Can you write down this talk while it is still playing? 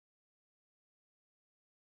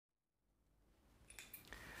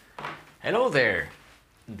Hello there,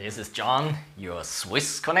 this is John, your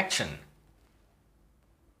Swiss connection.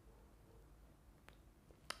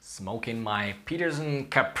 Smoking my Peterson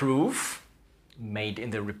Caproof, made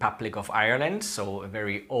in the Republic of Ireland, so a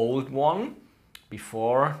very old one,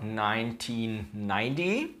 before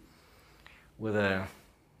 1990, with a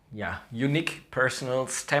unique personal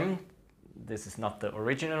stem. This is not the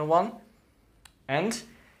original one. And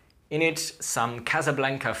in it some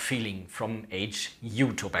Casablanca feeling from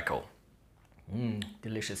HU tobacco.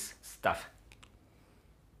 Delicious stuff.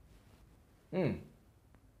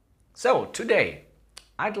 So today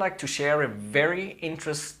I'd like to share a very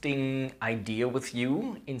interesting idea with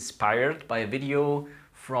you, inspired by a video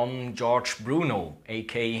from George Bruno,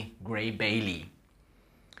 aka Gray Bailey.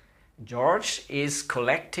 George is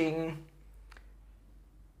collecting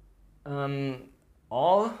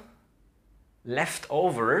all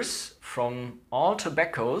leftovers from all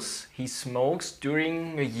tobaccos he smokes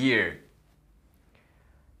during a year.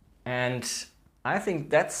 And I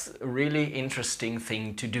think that's a really interesting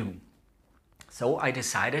thing to do. So I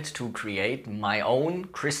decided to create my own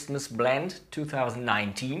Christmas blend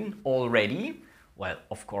 2019 already. Well,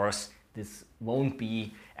 of course, this won't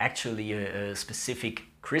be actually a specific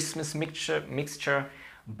Christmas mixture,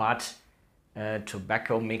 but a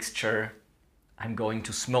tobacco mixture I'm going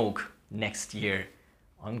to smoke next year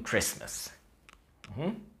on Christmas.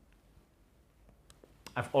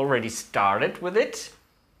 I've already started with it.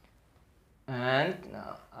 And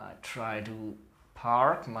now I try to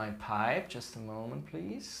park my pipe. Just a moment,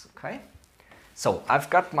 please. Okay. So I've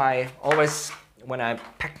got my, always when I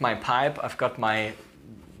pack my pipe, I've got my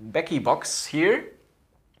Becky box here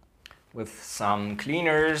with some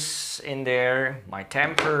cleaners in there, my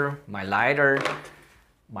tamper, my lighter,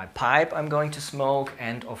 my pipe I'm going to smoke,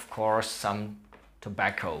 and of course some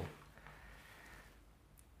tobacco.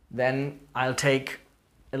 Then I'll take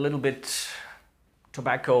a little bit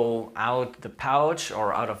tobacco out the pouch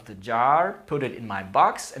or out of the jar, put it in my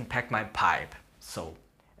box and pack my pipe. So,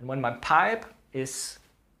 and when my pipe is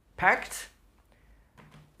packed,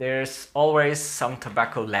 there's always some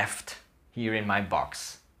tobacco left here in my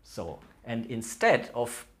box. So, and instead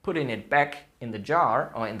of putting it back in the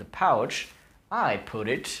jar or in the pouch, I put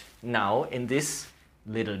it now in this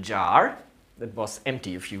little jar that was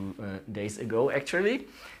empty a few days ago actually.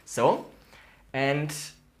 So, and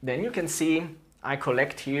then you can see I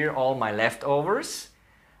collect here all my leftovers.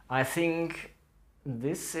 I think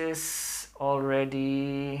this is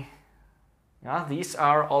already, these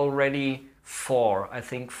are already four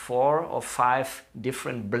or five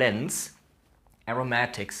different blends.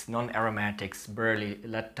 Aromatics, non-aromatics, burley,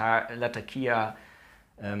 latakia,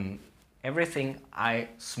 everything I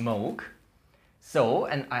smoke. So,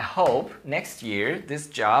 and I hope next year this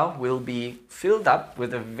jar will be filled up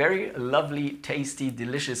with a very lovely, tasty,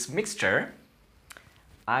 delicious mixture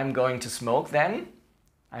I'm going to smoke then.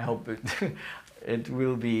 I hope it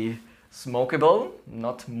will be smokable,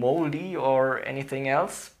 not moldy or anything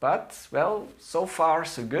else, but well, so far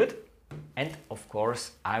so good. And of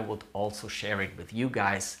course, I would also share it with you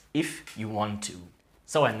guys if you want to.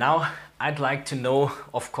 So, and now I'd like to know,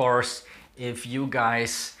 of course, if you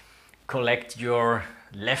guys collect your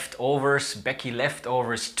leftovers, Becky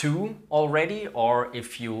leftovers too already, or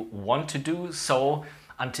if you want to do so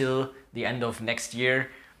until the end of next year,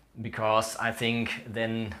 because I think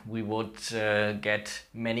then we would get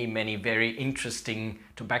many very interesting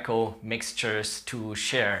tobacco mixtures to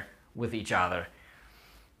share with each other.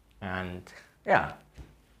 And yeah,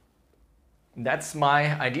 that's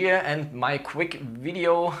my idea and my quick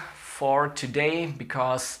video for today,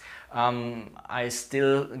 because I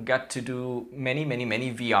still got to do many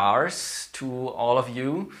VRs to all of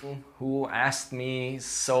you who asked me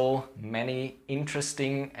so many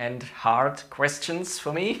interesting and hard questions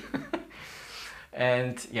for me.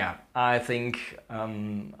 And yeah, I think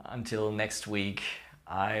until next week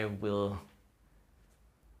I will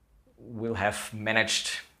have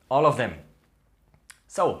managed all of them.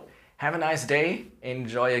 So have a nice day,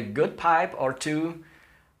 enjoy a good pipe or two,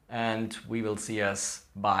 and we will see us.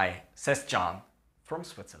 Bye, says John from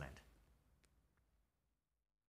Switzerland.